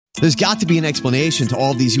There's got to be an explanation to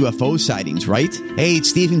all these UFO sightings, right? Hey,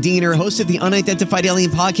 it's Stephen Diener, host of the Unidentified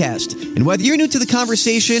Alien Podcast. And whether you're new to the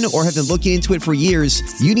conversation or have been looking into it for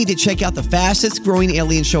years, you need to check out the fastest growing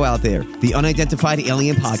alien show out there, the Unidentified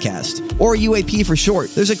Alien Podcast, or UAP for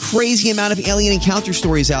short. There's a crazy amount of alien encounter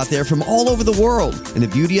stories out there from all over the world. And the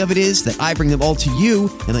beauty of it is that I bring them all to you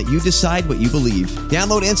and let you decide what you believe.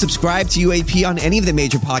 Download and subscribe to UAP on any of the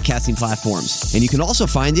major podcasting platforms. And you can also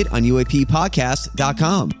find it on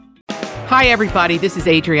UAPpodcast.com. Hi, everybody. This is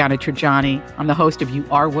Adriana Trajani. I'm the host of You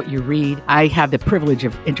Are What You Read. I have the privilege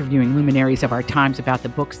of interviewing luminaries of our times about the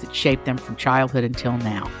books that shaped them from childhood until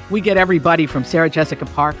now. We get everybody from Sarah Jessica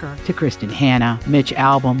Parker to Kristen Hanna, Mitch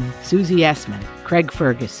Albom, Susie Essman, Craig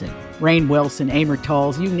Ferguson, Rainn Wilson, Amor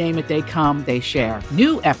Tolls, you name it, they come, they share.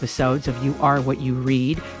 New episodes of You Are What You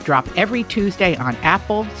Read drop every Tuesday on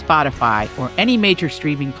Apple, Spotify, or any major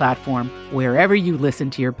streaming platform wherever you listen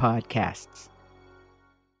to your podcasts.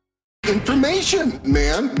 Information,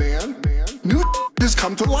 man. New has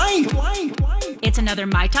come to light. It's another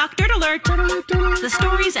My Talk Dirt Alert. The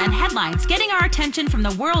stories and headlines getting our attention from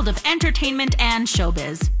the world of entertainment and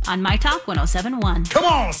showbiz on My Talk 107.1. Come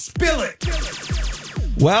on, spill it.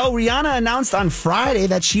 Well, Rihanna announced on Friday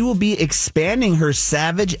that she will be expanding her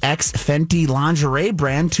Savage X Fenty lingerie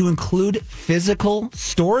brand to include physical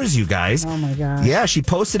stores, you guys. Oh, my God. Yeah, she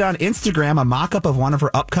posted on Instagram a mock-up of one of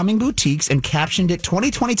her upcoming boutiques and captioned it,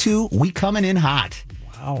 2022, we coming in hot.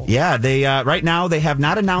 Wow. Yeah, they right now they have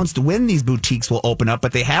not announced when these boutiques will open up,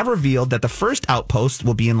 but they have revealed that the first outpost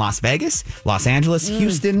will be in Las Vegas, Los Angeles,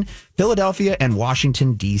 Houston, Philadelphia, and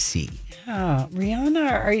Washington, D.C. Yeah.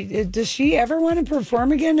 Rihanna, does she ever want to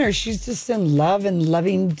perform again, or she's just in love and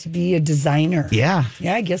loving to be a designer? Yeah.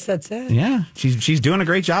 Yeah, I guess that's it. Yeah, she's doing a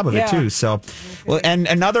great job of it, too. So, well, and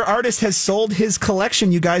another artist has sold his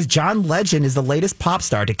collection, you guys. John Legend is the latest pop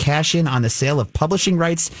star to cash in on the sale of publishing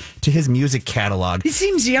rights to his music catalog. He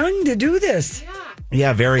seems young to do this.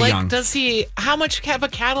 Yeah, very young. How much of a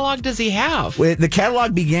catalog does he have? The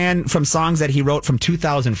catalog began from songs that he wrote from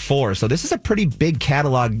 2004. So this is a pretty big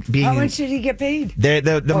catalog. How much did he get paid?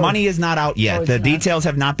 The money is not out yet. The details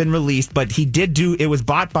have not been released, but he did it was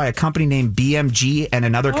bought by a company named BMG and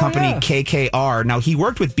another company, KKR. Now, he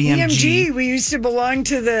worked with BMG. BMG, we used to belong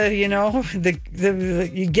to the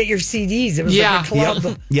you get your CDs. It was like a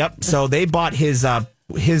club. Yep. So they bought his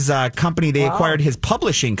company. They acquired his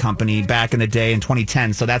publishing company back in the day in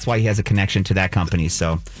 2010. So that's why he has a connection to that company.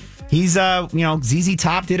 So he's, ZZ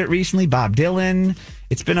Top did it recently. Bob Dylan.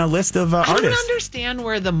 It's been a list of artists. I don't understand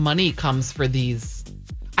where the money comes for these.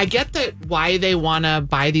 I get that why they want to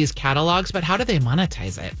buy these catalogs, but how do they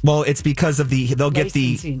monetize it? Well, it's because of they'll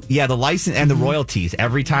licensing. get the license and the royalties.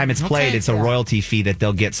 Every time it's played, it's a royalty fee that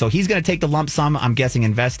they'll get. So he's going to take the lump sum, I'm guessing,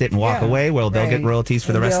 invest it and walk away. Well, they'll get royalties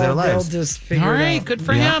for the rest of their lives. They'll just figure All it right, out. good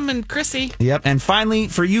for him and Chrissy. Yep. And finally,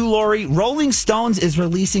 for you, Lori, Rolling Stones is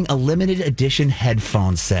releasing a limited edition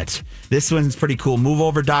headphone set. This one's pretty cool. Move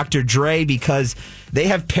over, Dr. Dre, because they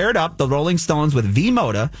have paired up the Rolling Stones with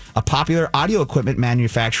V-Moda, a popular audio equipment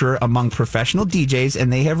manufacturer among professional DJs,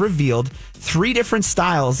 and they have revealed 3 different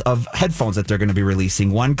styles of headphones that they're going to be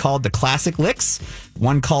releasing. One called the Classic Licks,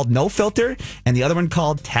 one called No Filter, and the other one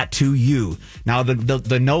called Tattoo You. Now,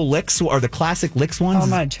 the No Licks or the Classic Licks ones, How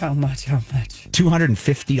much?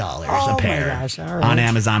 $250 a pair gosh, all right. on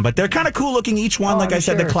Amazon. But they're kind of cool looking, each one. Like I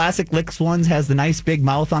said, the Classic Licks ones has the nice big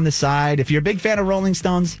mouth on the side. If you're a big fan of Rolling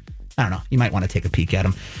Stones, I don't know, you might want to take a peek at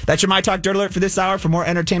them. That's your My Talk Dirt Alert for this hour. For more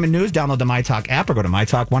entertainment news, download the My Talk app or go to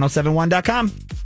mytalk1071.com.